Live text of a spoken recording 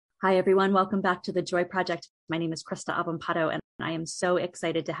Hi, everyone. Welcome back to the Joy Project. My name is Krista Avampato, and I am so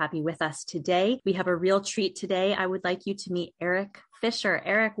excited to have you with us today. We have a real treat today. I would like you to meet Eric Fisher.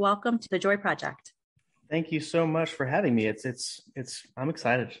 Eric, welcome to the Joy Project. Thank you so much for having me. I'm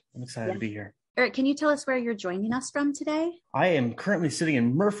excited. I'm excited to be here. Eric, can you tell us where you're joining us from today? I am currently sitting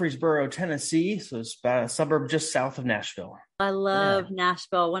in Murfreesboro, Tennessee. So it's about a suburb just south of Nashville. I love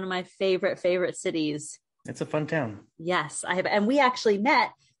Nashville, one of my favorite cities. It's a fun town. Yes, I have. And we actually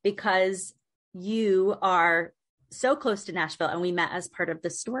met because you are so close to Nashville, and we met as part of the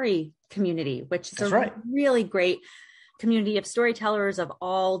story community, which is really great community of storytellers of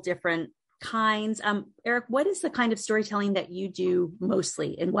all different kinds. Eric, what is the kind of storytelling that you do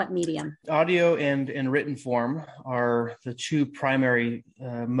mostly? In what medium? Audio and written form are the two primary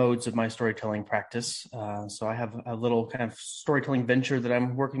modes of my storytelling practice. So I have a little kind of storytelling venture that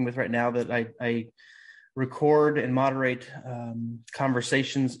I'm working with right now that I record and moderate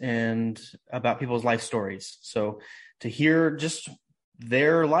conversations and about people's life stories. So to hear just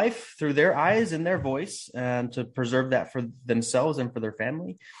their life through their eyes and their voice, and to preserve that for themselves and for their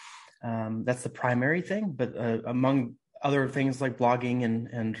family. That's the primary thing. But among other things like blogging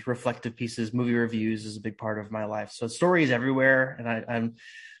and reflective pieces, movie reviews is a big part of my life. So stories everywhere, and I'm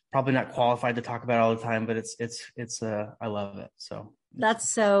probably not qualified to talk about it all the time, but it's I love it. So that's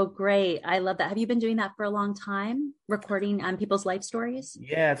so great. I love that. Have you been doing that for a long time, recording people's life stories?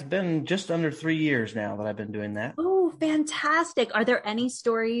 Yeah, it's been just under 3 years now that I've been doing that. Oh, fantastic. Are there any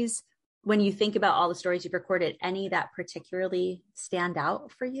stories, when you think about all the stories you've recorded, any that particularly stand out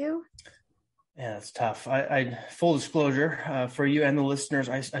for you? Yeah, it's tough. I full disclosure for you and the listeners,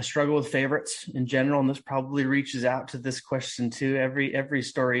 I struggle with favorites in general, and this probably reaches out to this question too. Every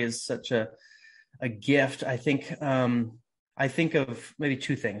story is such a gift. I think of maybe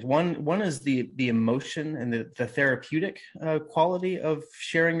two things. One is the emotion and the therapeutic quality of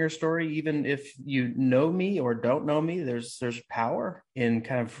sharing your story. Even if you know me or don't know me, there's power in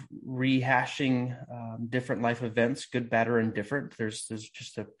kind of rehashing different life events, good, bad, or indifferent. There's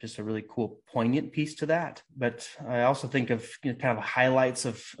just a really cool, poignant piece to that. But I also think of kind of highlights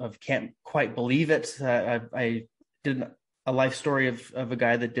of can't quite believe it. I did a life story of a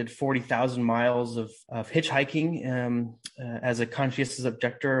guy that did 40,000 miles of hitchhiking as a conscientious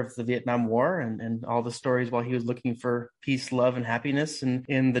objector of the Vietnam War, and all the stories while he was looking for peace, love, and happiness. And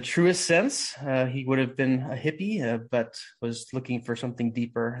in the truest sense, he would have been a hippie, but was looking for something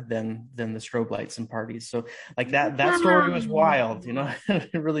deeper than the strobe lights and parties. So like that story was wild,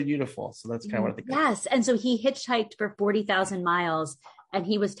 really beautiful. So that's kind of what I think. Yes. And so he hitchhiked for 40,000 miles, and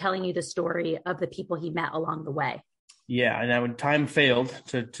he was telling you the story of the people he met along the way. Yeah, and when time failed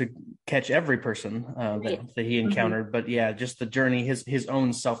to catch every person that he encountered, but yeah, just the journey, his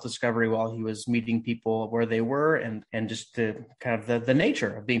own self-discovery while he was meeting people where they were, and just the kind of the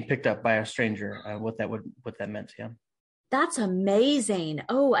nature of being picked up by a stranger, what that meant. Yeah, that's amazing.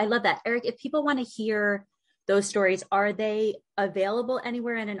 Oh, I love that, Eric. If people want to hear those stories, are they available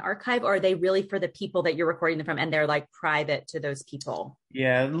anywhere in an archive, or are they really for the people that you're recording them from, and they're like private to those people?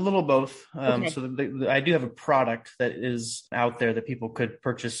 Yeah, a little both. Okay. So I do have a product that is out there that people could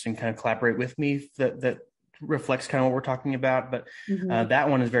purchase and kind of collaborate with me that reflects kind of what we're talking about. But that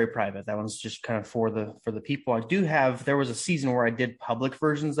one is very private. That one's just kind of for the people. There was a season where I did public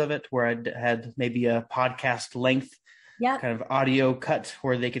versions of it, where I had maybe a podcast length kind of audio cut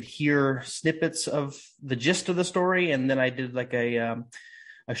where they could hear snippets of the gist of the story. And then I did like a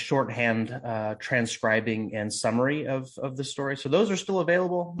shorthand transcribing and summary of the story. So those are still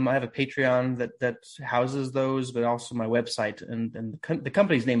available. I have a Patreon that houses those, but also my website. And the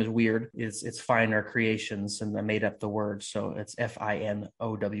company's name is weird. It's Finer Creations, and I made up the word. So it's FINOWR.com.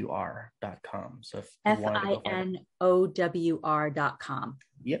 So FINOWR.com.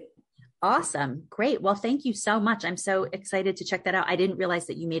 Yep. Awesome. Great. Well, thank you so much. I'm so excited to check that out. I didn't realize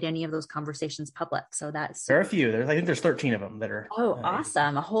that you made any of those conversations public. So that's... There are a few. I think there's 13 of them that are... Oh,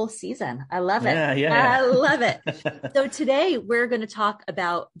 awesome. A whole season. I love it. Yeah. I love it. So today we're going to talk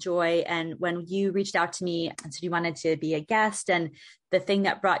about joy. And when you reached out to me and said you wanted to be a guest, and the thing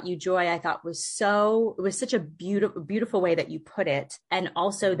that brought you joy, I thought it was such a beautiful way that you put it. And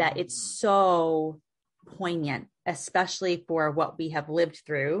also that it's so poignant, especially for what we have lived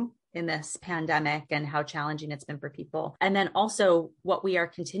through in this pandemic and how challenging it's been for people. And then also what we are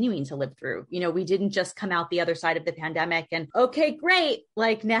continuing to live through. We didn't just come out the other side of the pandemic and, okay, great.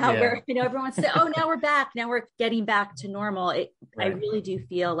 Like now we're, everyone's saying, oh, now we're back. Now we're getting back to normal. I really do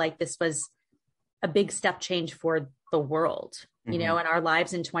feel like this was a big step change for the world, in our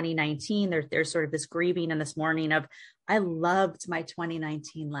lives in 2019. There's sort of this grieving and this mourning of, I loved my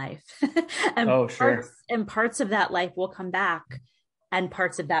 2019 life. And parts of that life will come back and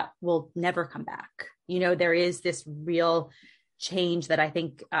parts of that will never come back. There is this real change that I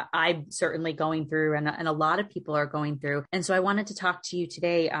think I'm certainly going through, and a lot of people are going through. And so I wanted to talk to you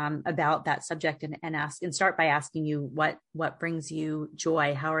today about that subject and start by asking you what brings you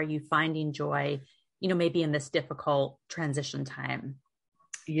joy. How are you finding joy, maybe in this difficult transition time?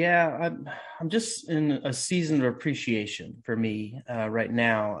 Yeah, I'm just in a season of appreciation for me right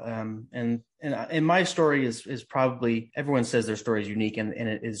now, and my story is probably, everyone says their story is unique, and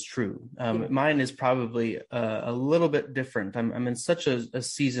it is true. Mine is probably a little bit different. I'm in such a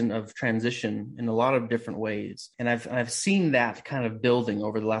season of transition in a lot of different ways, and I've seen that kind of building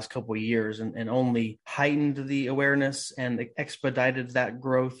over the last couple of years, and only heightened the awareness and expedited that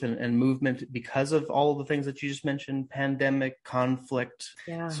growth and movement because of all of the things that you just mentioned: pandemic, conflict.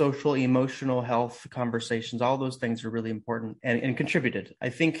 Yeah. Social, emotional health conversations, all those things are really important and contributed. I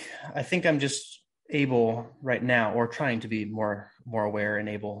think I'm just able right now, or trying to be more aware and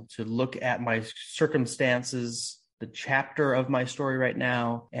able to look at my circumstances, the chapter of my story right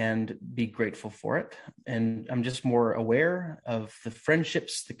now, and be grateful for it. And I'm just more aware of the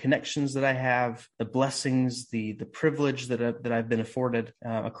friendships, the connections that I have, the blessings, the privilege that I've been afforded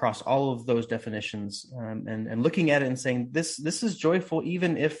across all of those definitions, and looking at it and saying, this is joyful,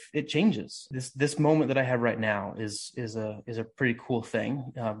 even if it changes. This moment that I have right now is a pretty cool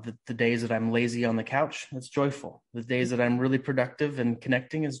thing. The days that I'm lazy on the couch, it's joyful. The days that I'm really productive and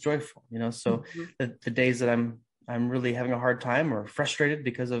connecting is joyful. So the days that I'm really having a hard time or frustrated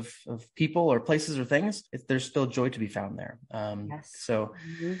because of people or places or things, there's still joy to be found there. Yes. So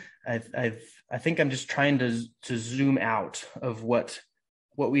I think I'm just trying to zoom out of what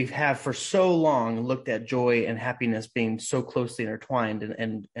we have for so long looked at joy and happiness being so closely intertwined,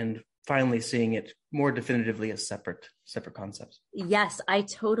 and finally seeing it more definitively as separate concepts. Yes, I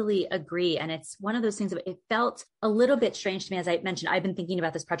totally agree. And it's one of those things that it felt a little bit strange to me. As I mentioned, I've been thinking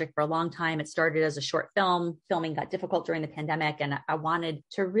about this project for a long time. It started as a short film. Filming got difficult during the pandemic, and I wanted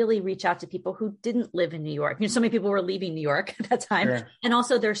to really reach out to people who didn't live in New York. So many people were leaving New York at that time. Sure. And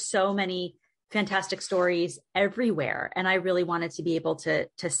also there's so many fantastic stories everywhere. And I really wanted to be able to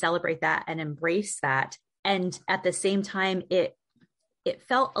celebrate that and embrace that. And at the same time, it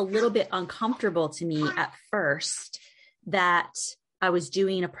felt a little bit uncomfortable to me at first that I was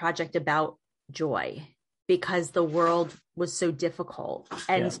doing a project about joy because the world was so difficult.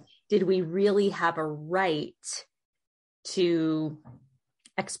 And did we really have a right to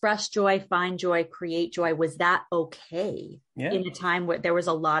express joy, find joy, create joy? Was that okay in a time where there was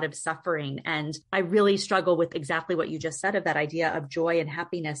a lot of suffering? And I really struggle with exactly what you just said of that idea of joy and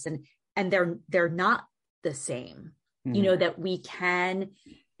happiness. And they're not the same. Mm-hmm. That we can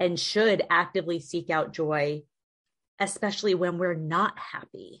and should actively seek out joy, especially when we're not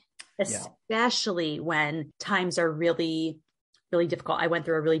happy, especially when times are really, really difficult. I went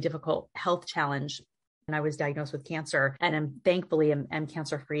through a really difficult health challenge, and I was diagnosed with cancer, and I'm thankfully I'm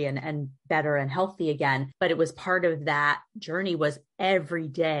cancer-free and better and healthy again. But it was part of that journey was every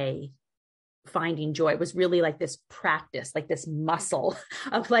day finding joy. It was really like this practice, like this muscle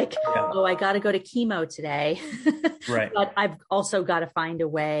of I got to go to chemo today. Right. But I've also got to find a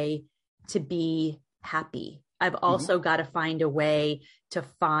way to be happy. I've also got to find a way to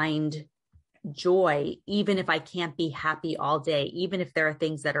find joy, even if I can't be happy all day, even if there are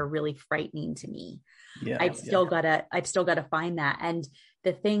things that are really frightening to me. I've still got to find that. And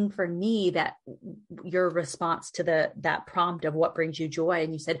the thing for me, that your response to that prompt of what brings you joy,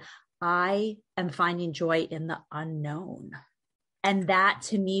 and you said, I am finding joy in the unknown. And that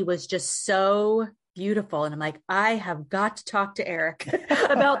to me was just so beautiful. And I'm like, I have got to talk to Eric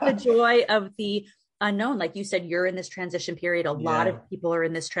about the joy of the unknown. Like you said, you're in this transition period. A lot of people are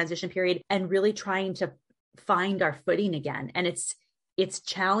in this transition period and really trying to find our footing again. And it's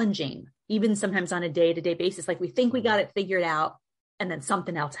challenging, even sometimes on a day-to-day basis. Like we think we got it figured out, and then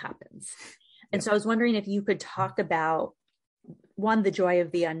something else happens. And so I was wondering if you could talk about, one, the joy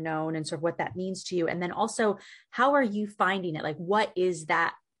of the unknown and sort of what that means to you. And then also, how are you finding it? Like, what is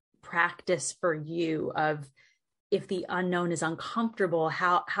that practice for you of, if the unknown is uncomfortable,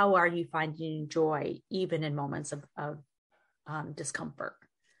 how are you finding joy even in moments of discomfort?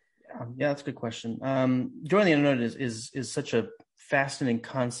 Yeah, that's a good question. Joy in the unknown is such a fascinating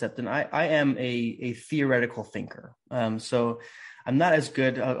concept. And I am a theoretical thinker. So I'm not as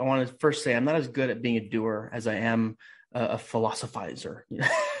good. I want to first say I'm not as good at being a doer as I am a philosophizer.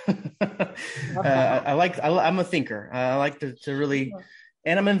 I'm a thinker. I like to really,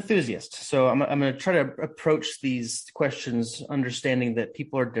 and I'm an enthusiast. So I'm going to try to approach these questions understanding that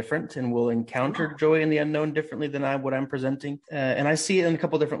people are different and will encounter joy in the unknown differently than what I'm presenting. And I see it in a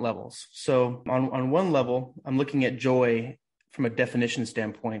couple different levels. So on one level, I'm looking at joy from a definition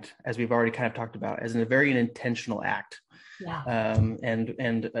standpoint, as we've already kind of talked about, as a very intentional act. Yeah. And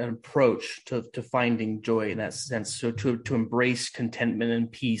an approach to finding joy in that sense. So to embrace contentment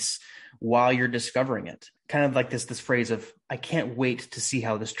and peace while you're discovering it. Kind of like this phrase of, I can't wait to see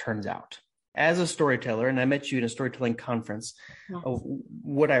how this turns out. As a storyteller, and I met you in a storytelling conference, Yes.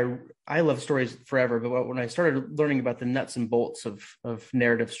 what I love stories forever, but when I started learning about the nuts and bolts of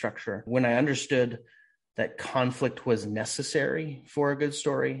narrative structure, when I understood that conflict was necessary for a good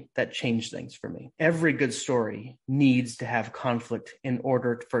story, that changed things for me. Every good story needs to have conflict in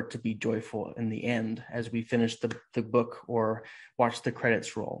order for it to be joyful in the end, as we finish the book or watch the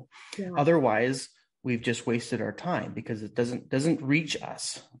credits roll. Yeah. Otherwise, we've just wasted our time because it doesn't reach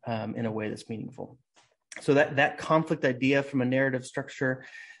us in a way that's meaningful. So that conflict idea from a narrative structure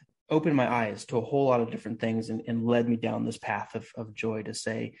opened my eyes to a whole lot of different things and led me down this path of joy to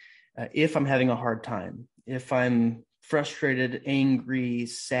say, if I'm having a hard time, if I'm frustrated, angry,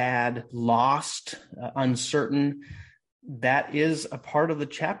 sad, lost, uncertain, that is a part of the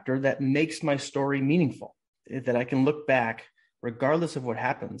chapter that makes my story meaningful, that I can look back regardless of what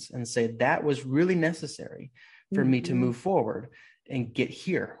happens and say that was really necessary for me to move forward and get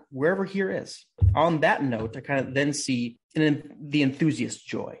here, wherever here is. On that note, I kind of then see the enthusiast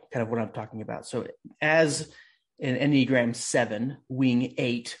joy, kind of what I'm talking about. So as an Enneagram 7, wing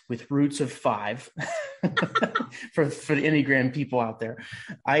 8 with roots of 5 for the Enneagram people out there.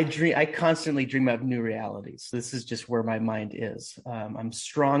 I constantly dream of new realities. This is just where my mind is. I'm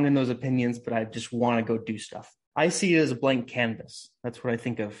strong in those opinions, but I just want to go do stuff. I see it as a blank canvas. That's what I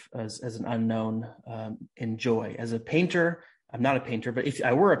think of as an unknown in joy. As a painter, I'm not a painter, but if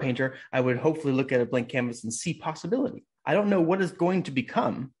I were a painter, I would hopefully look at a blank canvas and see possibility. I don't know what it's going to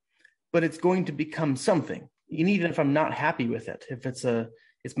become, but it's going to become something. And even if I'm not happy with it, if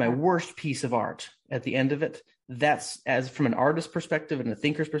it's my worst piece of art at the end of it, that's, as from an artist's perspective and a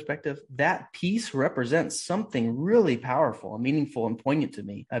thinker's perspective, that piece represents something really powerful and meaningful and poignant to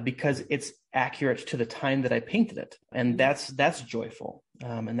me because it's accurate to the time that I painted it. And that's joyful.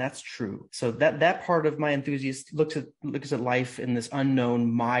 And that's true. So that part of my enthusiast looks at life in this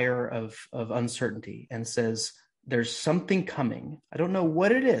unknown mire of uncertainty and says, there's something coming. I don't know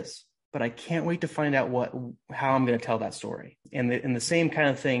what it is, but I can't wait to find out how I'm going to tell that story. And the same kind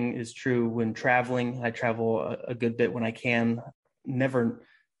of thing is true when traveling. I travel a good bit when I can. Never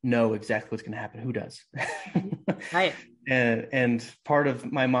know exactly what's going to happen. Who does? Right. And part of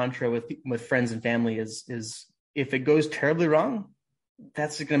my mantra with friends and family is if it goes terribly wrong,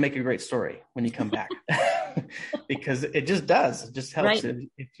 that's going to make a great story when you come back. Because it just does. It just helps. Right.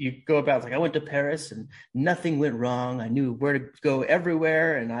 If you go about like, I went to Paris and nothing went wrong. I knew where to go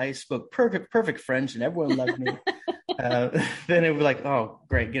everywhere. And I spoke perfect French and everyone loved me. Then it would be like, oh,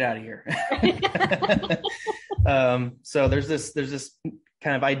 great, get out of here. So there's this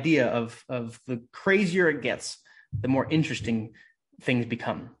kind of idea of the crazier it gets, the more interesting things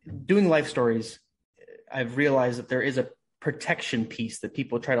become. Doing life stories, I've realized that there is a protection piece that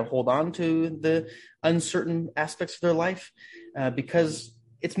people try to hold on to the uncertain aspects of their life because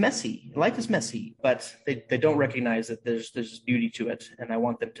it's messy. Life is messy, but they don't recognize that there's beauty to it. And I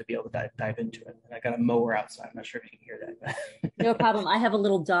want them to be able to dive into it. And I got a mower outside. I'm not sure if you can hear that. No problem. I have a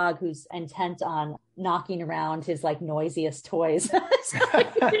little dog who's intent on knocking around his like noisiest toys. As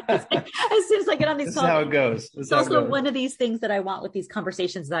soon as I get on these this calls, is how it goes. It's also one of these things that I want with these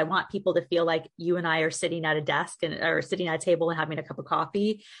conversations that I want people to feel like you and I are sitting at a desk or sitting at a table and having a cup of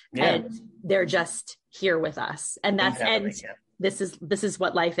coffee and they're just here with us. And this is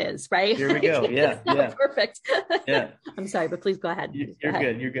what life is, right? Here we go. Yeah. Perfect. Yeah. I'm sorry, but please go ahead. You're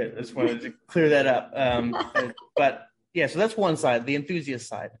good. You're good. I just wanted to clear that up. But yeah, so that's one side, the enthusiast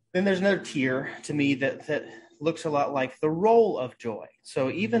side. Then there's another tier to me that looks a lot like the role of joy. So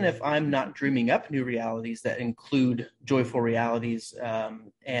even if I'm not dreaming up new realities that include joyful realities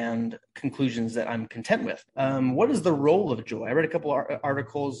and conclusions that I'm content with, what is the role of joy? I read a couple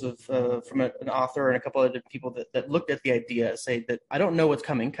articles from an author and a couple of people that looked at the idea, say that I don't know what's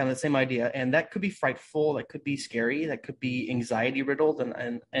coming, kind of the same idea. And that could be frightful, that could be scary, that could be anxiety riddled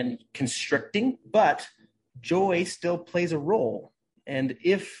and constricting, but joy still plays a role. And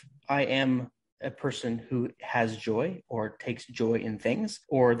if I am a person who has joy or takes joy in things,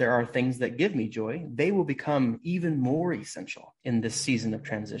 or there are things that give me joy, they will become even more essential in this season of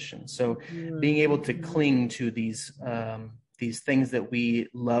transition. So being able to cling to these things that we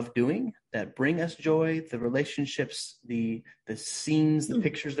love doing, that bring us joy, the relationships, the scenes, the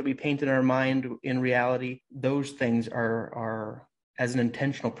pictures that we paint in our mind in reality, those things are as an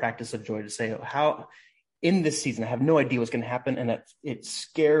intentional practice of joy to say, how in this season, I have no idea what's going to happen. And it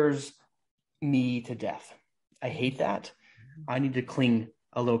scares me to death. I hate that. I need to cling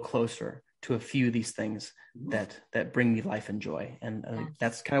a little closer to a few of these things that bring me life and joy. And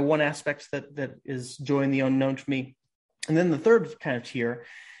that's kind of one aspect that is joy in the unknown to me. And then the third kind of tier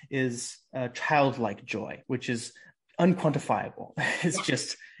is childlike joy, which is unquantifiable. It's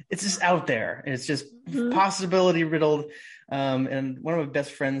just out there. It's just possibility riddled. And one of my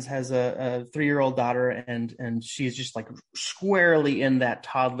best friends has a 3-year-old daughter, and she's just like squarely in that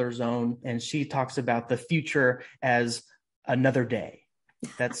toddler zone. And she talks about the future as another day.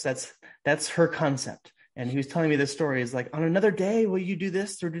 That's her concept. And he was telling me this story is like, on another day, will you do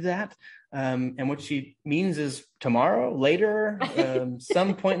this or do that? And what she means is tomorrow, later,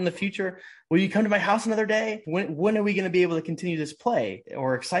 some point in the future, will you come to my house another day? When are we going to be able to continue this play,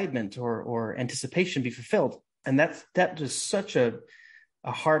 or excitement or anticipation be fulfilled? And that is such a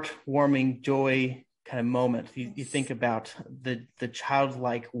heartwarming joy kind of moment. You think about the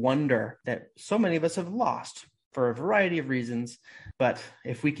childlike wonder that so many of us have lost for a variety of reasons. But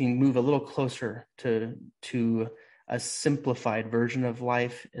if we can move a little closer to a simplified version of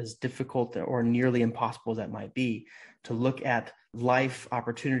life, as difficult or nearly impossible as that might be, to look at life,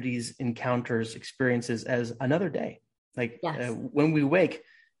 opportunities, encounters, experiences as another day. Like when we wake,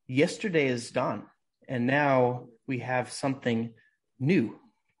 yesterday is gone. And now we have something new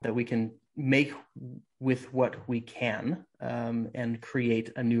that we can make with what we can, and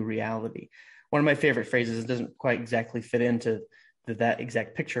create a new reality. One of my favorite phrases, it doesn't quite exactly fit into that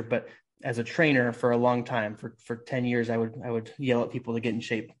exact picture, but as a trainer for a long time, for 10 years, I would yell at people to get in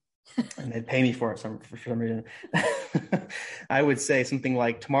shape, and they'd pay me for it for some reason. I would say something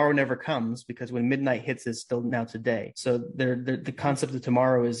like, tomorrow never comes, because when midnight hits is still now today. So the concept of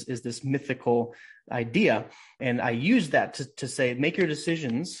tomorrow is this mythical idea. And I use that to say, make your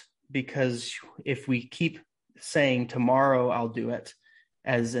decisions, because if we keep saying tomorrow I'll do it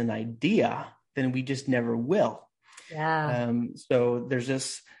as an idea, then we just never will. Yeah. So there's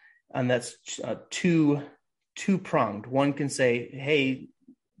this, and that's two-pronged. One can say, hey,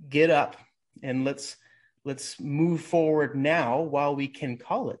 get up and let's move forward now while we can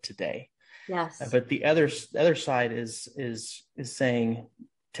call it today. Yes. But the other side is saying,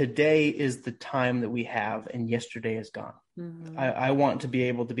 today is the time that we have, and yesterday is gone. Mm-hmm. I want to be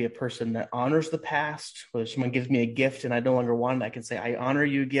able to be a person that honors the past. Whether someone gives me a gift and I no longer want it, I can say, I honor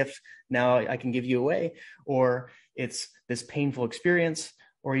you, gift. Now I can give you away. Or it's this painful experience,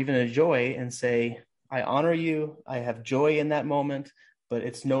 or even a joy, and say, I honor you. I have joy in that moment, but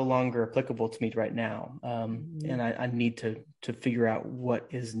it's no longer applicable to me right now. And I need to figure out what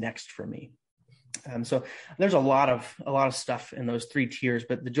is next for me. So there's a lot of stuff in those three tiers,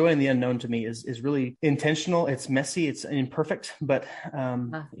 but the joy in the unknown to me is really intentional. It's messy, it's imperfect, but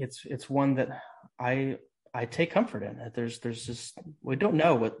it's one that I take comfort in. That there's just, we don't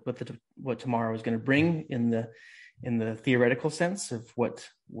know what tomorrow is going to bring in the theoretical sense of what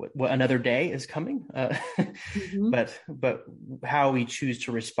another day is coming, but how we choose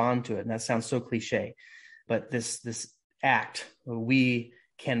to respond to it. And that sounds so cliche, but this act, we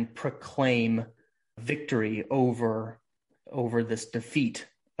can proclaim victory over this defeat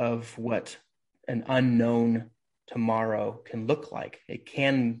of what an unknown tomorrow can look like. It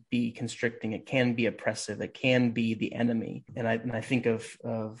can be constricting, it can be oppressive, it can be the enemy. And I think of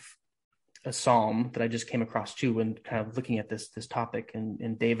a psalm that I just came across too when kind of looking at this topic,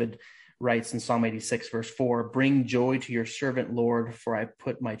 and David writes in Psalm 86 verse 4, bring joy to your servant, Lord, for I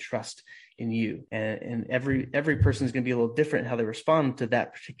put my trust in you. And every person is going to be a little different in how they respond to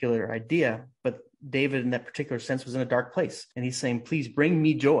that particular idea. But David, in that particular sense, was in a dark place. And he's saying, please bring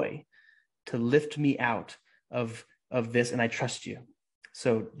me joy to lift me out of this. And I trust you.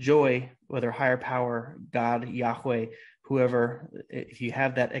 So joy, whether higher power, God, Yahweh, whoever, if you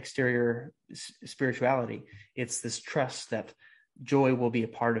have that exterior spirituality, it's this trust that joy will be a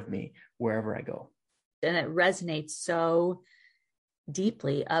part of me wherever I go. And it resonates so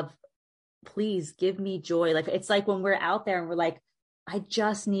deeply of, please give me joy. Like, it's like when we're out there and we're like, I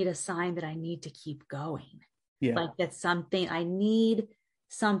just need a sign that I need to keep going. Yeah. Like that's something, I need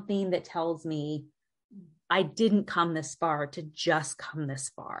something that tells me I didn't come this far to just come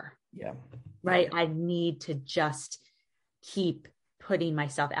this far. Yeah. Right. I need to just keep putting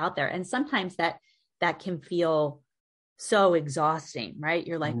myself out there. And sometimes that can feel so exhausting, right?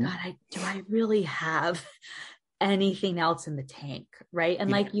 You're like, God, do I really have anything else in the tank? Right.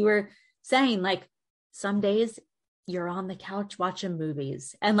 And like you were saying, like some days you're on the couch watching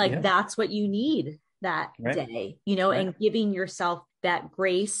movies, and like that's what you need that day, and giving yourself that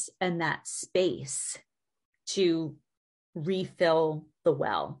grace and that space to refill the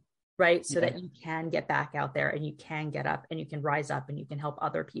well, right? So that you can get back out there and you can get up and you can rise up and you can help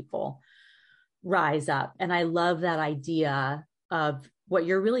other people rise up. And I love that idea of what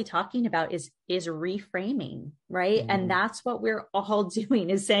you're really talking about is reframing, right? And that's what we're all doing,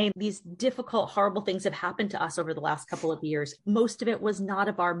 is saying these difficult, horrible things have happened to us over the last couple of years. Most of it was not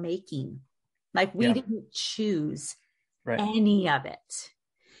of our making. Like we didn't choose any of it.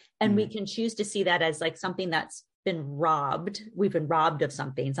 And we can choose to see that as like something that's been robbed. We've been robbed of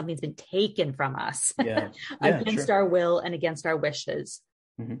something. Something's been taken from us against our will and against our wishes.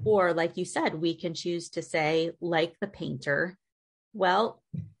 Or like you said, we can choose to say, like the painter, well,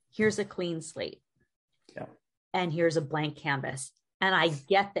 here's a clean slate. And here's a blank canvas. And I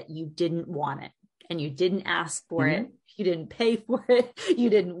get that you didn't want it and you didn't ask for it. You didn't pay for it. You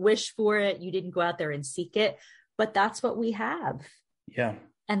didn't wish for it. You didn't go out there and seek it, but that's what we have.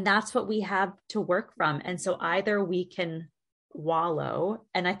 And that's what we have to work from. And so either we can wallow,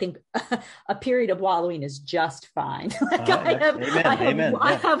 and I think a period of wallowing is just fine. I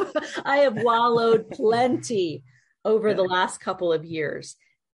have wallowed plenty over the last couple of years.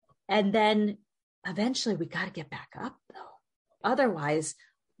 And then eventually we got to get back up though. Otherwise,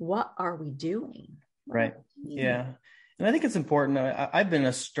 what are we doing? Right. Yeah. And I think it's important. I've been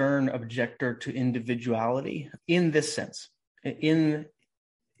a stern objector to individuality in this sense. In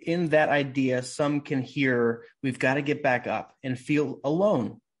that idea, some can hear we've got to get back up and feel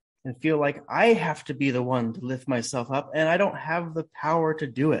alone and feel like I have to be the one to lift myself up and I don't have the power to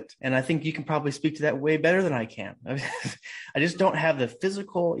do it. And I think you can probably speak to that way better than I can. I just don't have the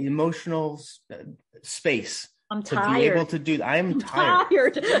physical, emotional space to be able to do that. I'm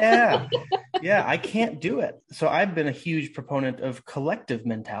tired. Yeah, I can't do it. So I've been a huge proponent of collective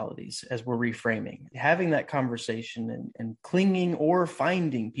mentalities as we're reframing, having that conversation and clinging or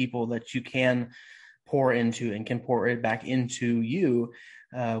finding people that you can pour into and can pour it back into you,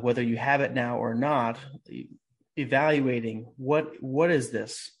 whether you have it now or not, evaluating what is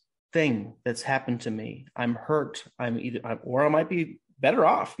this thing that's happened to me? I'm hurt. Or I might be better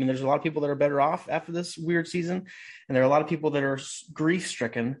off. I mean, there's a lot of people that are better off after this weird season. And there are a lot of people that are grief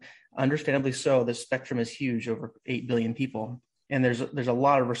stricken, understandably so. The spectrum is huge, over 8 billion people. And there's a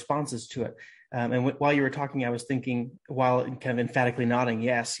lot of responses to it. And while you were talking, I was thinking, while kind of emphatically nodding,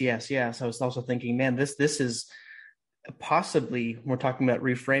 yes, I was also thinking, man, this is possibly, we're talking about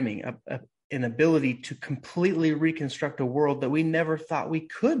reframing, an ability to completely reconstruct a world that we never thought we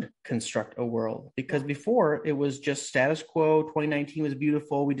could construct a world. Because before it was just status quo. 2019 was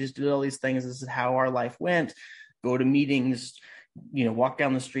beautiful. We just did all these things. This is how our life went. Go to meetings, walk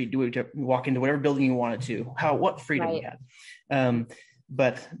down the street, walk into whatever building you wanted to. What freedom we had.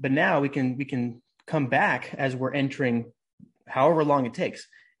 But now we can come back as we're entering, however long it takes,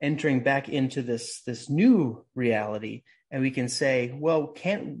 entering back into this new reality. And we can say, well,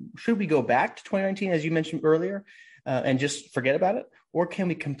 should we go back to 2019, as you mentioned earlier, and just forget about it? Or can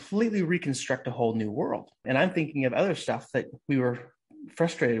we completely reconstruct a whole new world? And I'm thinking of other stuff that we were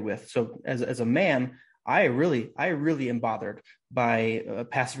frustrated with. So as a man, I really am bothered by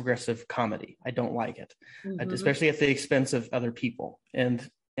passive aggressive comedy. I don't like it, especially at the expense of other people. And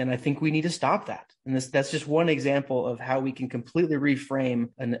I think we need to stop that. And that's just one example of how we can completely reframe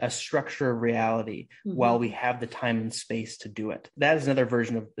a structure of reality while we have the time and space to do it. That is another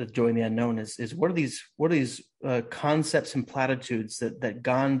version of the joy in the unknown is what are these concepts and platitudes that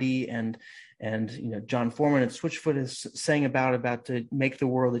Gandhi and John Foreman at Switchfoot is saying about to make the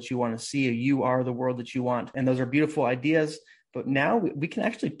world that you want to see. You are the world that you want. And those are beautiful ideas. But now we can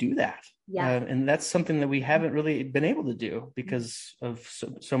actually do that. And that's something that we haven't really been able to do because of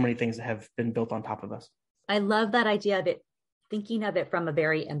so many things that have been built on top of us. I love that idea of it, thinking of it from a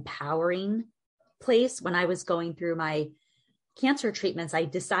very empowering place. When I was going through my cancer treatments, I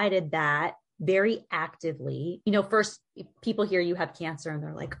decided that very actively, first people hear you have cancer and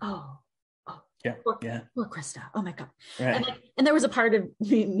they're like, oh, poor Krista. Oh my God. Right. And there was a part of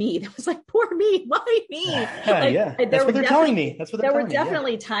me that was like, poor me, why me? That's what they're telling me. There were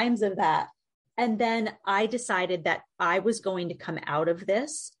definitely times of that. And then I decided that I was going to come out of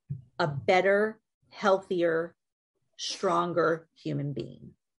this a better, healthier, stronger human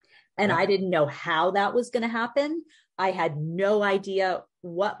being. And I didn't know how that was going to happen. I had no idea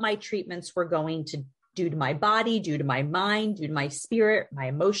what my treatments were going to do to my body, do to my mind, do to my spirit, my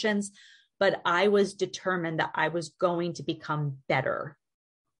emotions. But I was determined that I was going to become better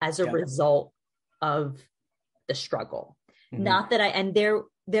as a result of the struggle. Not that and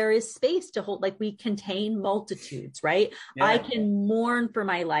there is space to hold, like we contain multitudes, right? I can mourn for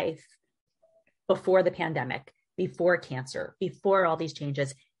my life before the pandemic, before cancer, before all these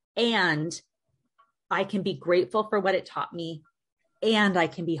changes. And I can be grateful for what it taught me. And I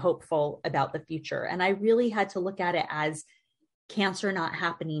can be hopeful about the future. And I really had to look at it as, cancer not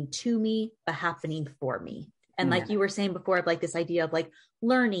happening to me, but happening for me. And like you were saying before, of like this idea of like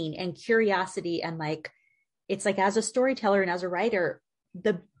learning and curiosity, and like, it's like, as a storyteller and as a writer,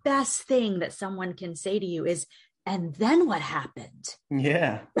 the best thing that someone can say to you is, and then what happened?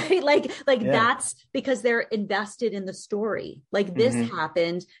 Yeah. Right. That's because they're invested in the story. Like, this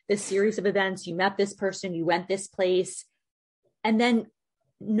happened, this series of events, you met this person, you went this place, and then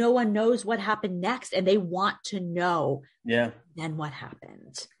no one knows what happened next. And they want to know, then what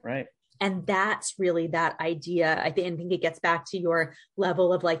happened? Right. And that's really that idea. I think it gets back to your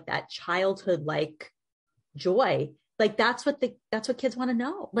level of like that childhood, like joy. Like, that's what kids want to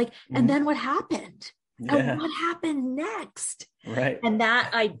know. Like, and then what happened? Yeah. And what happened next? Right. And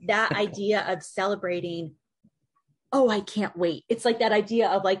that idea of celebrating, oh, I can't wait. It's like that idea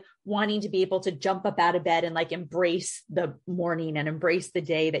of like wanting to be able to jump up out of bed and like embrace the morning and embrace the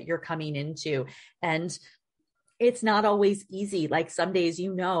day that you're coming into. And it's not always easy. Like, some days,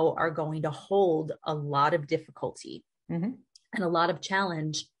 are going to hold a lot of difficulty and a lot of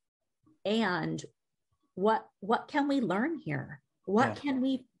challenge. And what can we learn here? What can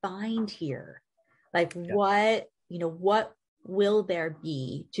we find here? Like, what will there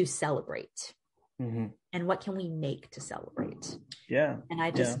be to celebrate? And what can we make to celebrate? Yeah. And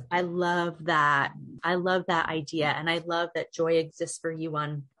I love that. I love that idea. And I love that joy exists for you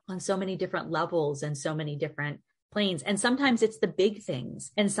on so many different levels and so many different planes. And sometimes it's the big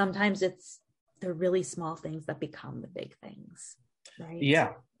things, and sometimes it's the really small things that become the big things. Right.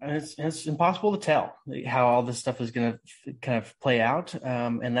 Yeah. It's impossible to tell how all this stuff is going to kind of play out.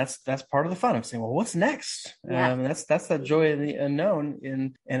 And that's part of the fun of saying, well, what's next? And that's that joy of the unknown.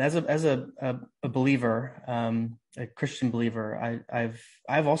 And as a believer, a Christian believer,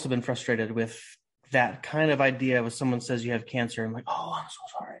 I've also been frustrated with that kind of idea. When someone says you have cancer, I'm like, oh, I'm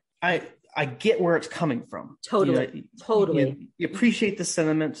so sorry. I get where it's coming from. Totally. You appreciate the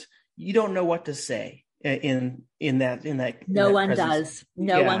sentiment. You don't know what to say in that. No one does.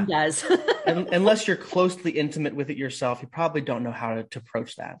 No one does. Unless you're closely intimate with it yourself, you probably don't know how to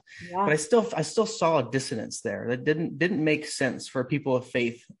approach that. Yeah. But I still saw a dissonance there that didn't make sense for people of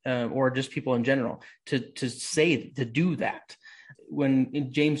faith or just people in general to do that. When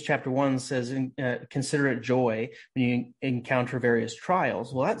in James chapter 1 says, consider it joy when you encounter various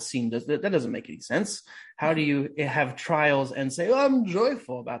trials. Well, that doesn't make any sense. How do you have trials and say, oh, I'm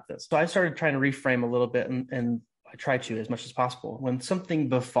joyful about this? So I started trying to reframe a little bit, and I try to as much as possible. When something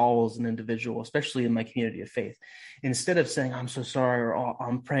befalls an individual, especially in my community of faith, instead of saying, I'm so sorry, or oh,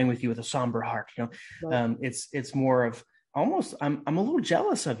 I'm praying with you with a somber heart, it's more of, almost, I'm a little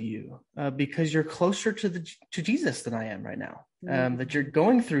jealous of you because you're closer to Jesus than I am right now. That you're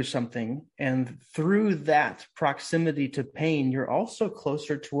going through something, and through that proximity to pain, you're also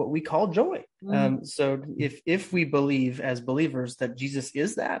closer to what we call joy. So if we believe as believers that Jesus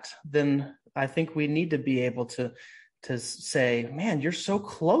is that, then I think we need to be able to say, man, you're so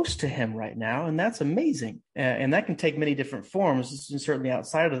close to him right now, and that's amazing. And that can take many different forms. And certainly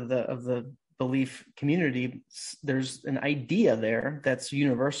outside of the belief community, there's an idea there that's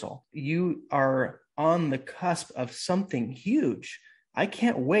universal. You are on the cusp of something huge. I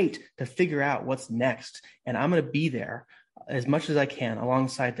can't wait to figure out what's next. And I'm going to be there as much as I can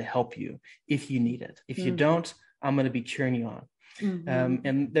alongside to help you if you need it. If you don't, I'm going to be cheering you on.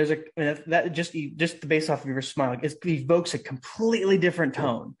 And there's that just based off of your smile, it evokes a completely different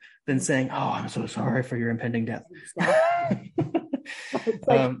tone than saying, oh, I'm so sorry for your impending death. Exactly. It's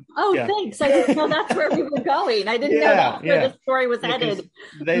like, thanks. I didn't know that's where we were going. I didn't know that's where the story was headed.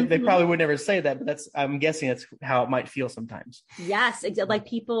 They probably would never say that, but I'm guessing that's how it might feel sometimes. Yes. Like,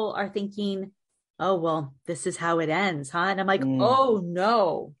 people are thinking, oh, well, this is how it ends, huh? And I'm like, oh,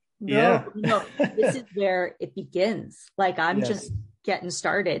 no, this is where it begins. Like, I'm just getting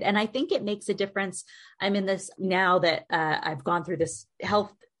started. And I think it makes a difference. I'm in this now that I've gone through this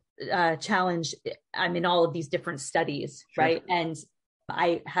health challenge. I'm in all of these different studies, right? And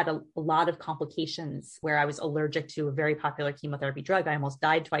I had a lot of complications where I was allergic to a very popular chemotherapy drug. I almost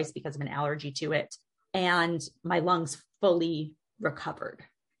died twice because of an allergy to it. And my lungs fully recovered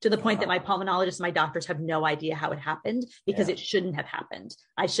to the point that my pulmonologist, my doctors have no idea how it happened, because it shouldn't have happened.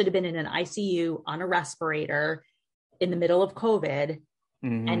 I should have been in an ICU on a respirator in the middle of COVID,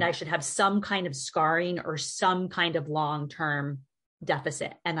 and I should have some kind of scarring or some kind of long-term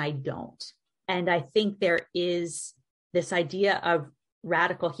deficit, and I don't. And I think there is this idea of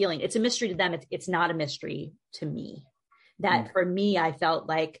radical healing. It's a mystery to them. It's not a mystery to me. That for me, I felt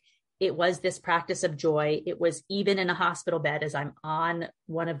like it was this practice of joy. It was even in a hospital bed, as I'm on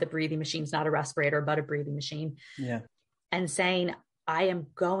one of the breathing machines, not a respirator, but a breathing machine. Yeah. And saying, I am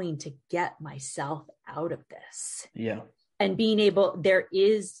going to get myself out of this. Yeah. And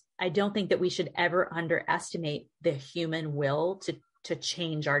I don't think that we should ever underestimate the human will to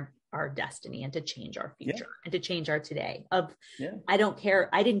change our destiny and to change our future and to change our today. I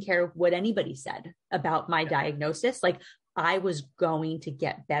didn't care what anybody said about my diagnosis. Like, I was going to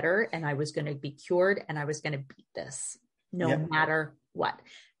get better and I was going to be cured and I was going to beat this no matter what.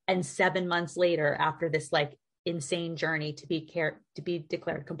 And 7 months later, after this like insane journey to be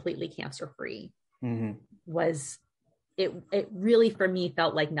declared completely cancer free, was it really for me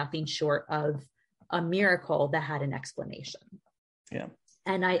felt like nothing short of a miracle that had an explanation. Yeah.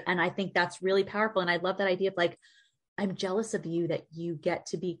 And I think that's really powerful. And I love that idea of like, I'm jealous of you that you get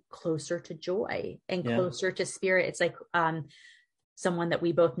to be closer to joy and closer to spirit. It's like someone that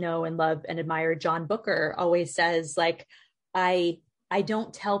we both know and love and admire, John Booker, always says like, I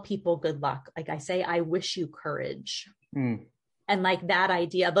don't tell people good luck. Like I say, I wish you courage. And like that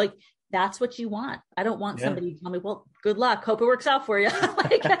idea of like, that's what you want. I don't want somebody to tell me, well, good luck. Hope it works out for you.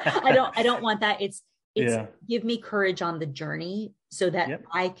 Like, I don't want that. It's give me courage on the journey so that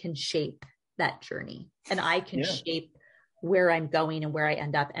I can shape that journey and I can shape where I'm going and where I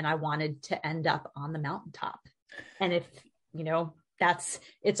end up. And I wanted to end up on the mountaintop. And if,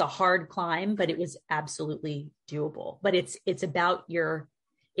 it's a hard climb, but it was absolutely doable. But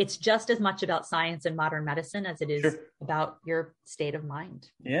it's just as much about science and modern medicine as it is about your state of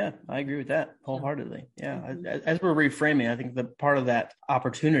mind. Yeah, I agree with that wholeheartedly. Yeah. As we're reframing, I think the part of that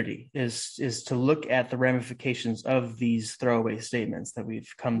opportunity is to look at the ramifications of these throwaway statements that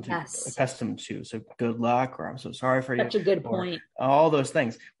we've come to accustomed to. So good luck, or I'm so sorry for you. Such a good point. All those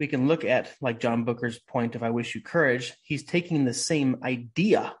things. We can look at, like John Booker's point of I wish you courage. He's taking the same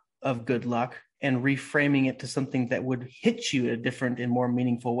idea of good luck and reframing it to something that would hit you in a different and more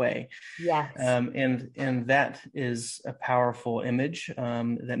meaningful way. Yes. And that is a powerful image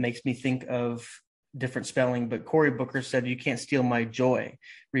that makes me think of different spelling. But Cory Booker said, "You can't steal my joy,"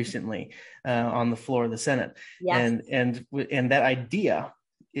 recently on the floor of the Senate. Yes. And that idea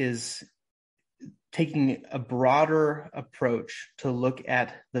is taking a broader approach to look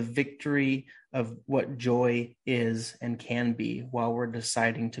at the victory of what joy is and can be while we're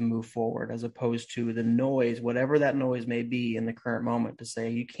deciding to move forward, as opposed to the noise, whatever that noise may be in the current moment, to say,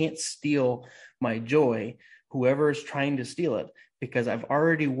 you can't steal my joy, whoever is trying to steal it, because I've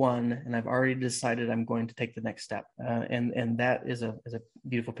already won and I've already decided I'm going to take the next step. And that is a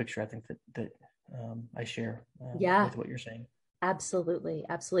beautiful picture, I think, that I share with what you're saying. Absolutely.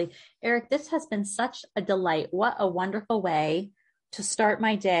 Absolutely. Eric, this has been such a delight. What a wonderful way to start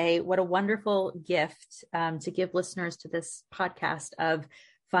my day. What a wonderful gift to give listeners to this podcast of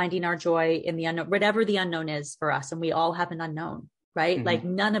finding our joy in the unknown, whatever the unknown is for us. And we all have an unknown, right? Mm-hmm. Like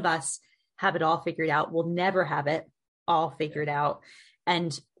none of us have it all figured out. We'll never have it all figured out.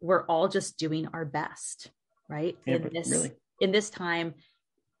 And we're all just doing our best, right? Yeah, in this time,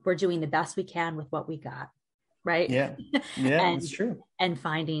 we're doing the best we can with what we got. Right. Yeah. Yeah. That's true. And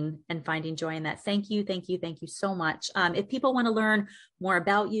finding joy in that. Thank you so much. If people want to learn more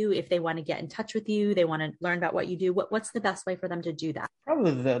about you, if they want to get in touch with you, they want to learn about what you do, what's the best way for them to do that?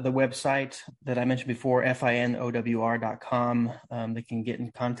 Probably the website that I mentioned before, finowr.com. They can get in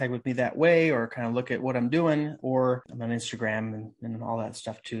contact with me that way, or kind of look at what I'm doing, or I'm on Instagram and all that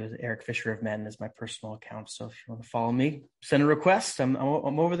stuff too. Eric Fisher of Men is my personal account. So if you want to follow me, send a request. I'm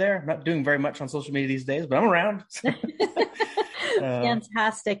over there. I'm not doing very much on social media these days, but I'm around.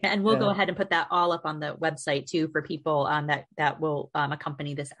 Fantastic. And we'll go ahead and put that all up on the website too for people that will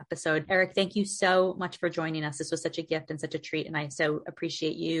accompany this episode. Eric, thank you so much for joining us. This was such a gift and such a treat. And I so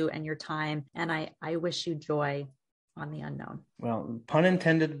appreciate you and your time. And I wish you joy on the unknown. Well, pun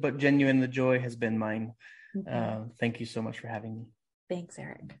intended, but genuine, the joy has been mine. Mm-hmm. Thank you so much for having me. Thanks,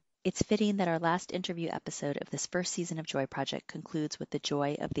 Eric. It's fitting that our last interview episode of this first season of Joy Project concludes with the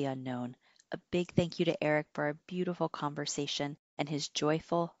joy of the unknown. A big thank you to Eric for a beautiful conversation and his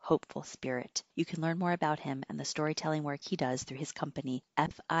joyful, hopeful spirit. You can learn more about him and the storytelling work he does through his company,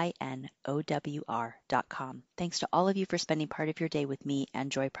 finowr.com. Thanks to all of you for spending part of your day with me and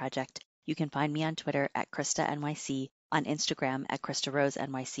Joy Project. You can find me on Twitter at KristaNYC, on Instagram at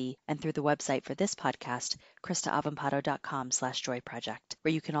KristaRoseNYC, and through the website for this podcast, KristaAvampado.com/joyproject,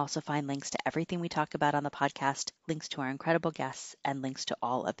 where you can also find links to everything we talk about on the podcast, links to our incredible guests, and links to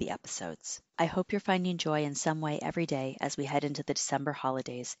all of the episodes. I hope you're finding joy in some way every day as we head into the December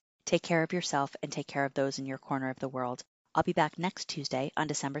holidays. Take care of yourself and take care of those in your corner of the world. I'll be back next Tuesday on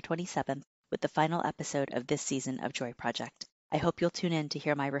December 27th with the final episode of this season of Joy Project. I hope you'll tune in to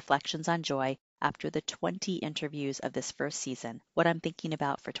hear my reflections on joy after the 20 interviews of this first season, what I'm thinking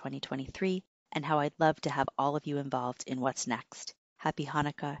about for 2023, and how I'd love to have all of you involved in what's next. Happy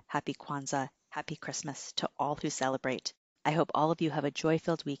Hanukkah, happy Kwanzaa, happy Christmas to all who celebrate. I hope all of you have a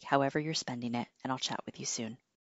joy-filled week, however you're spending it, and I'll chat with you soon.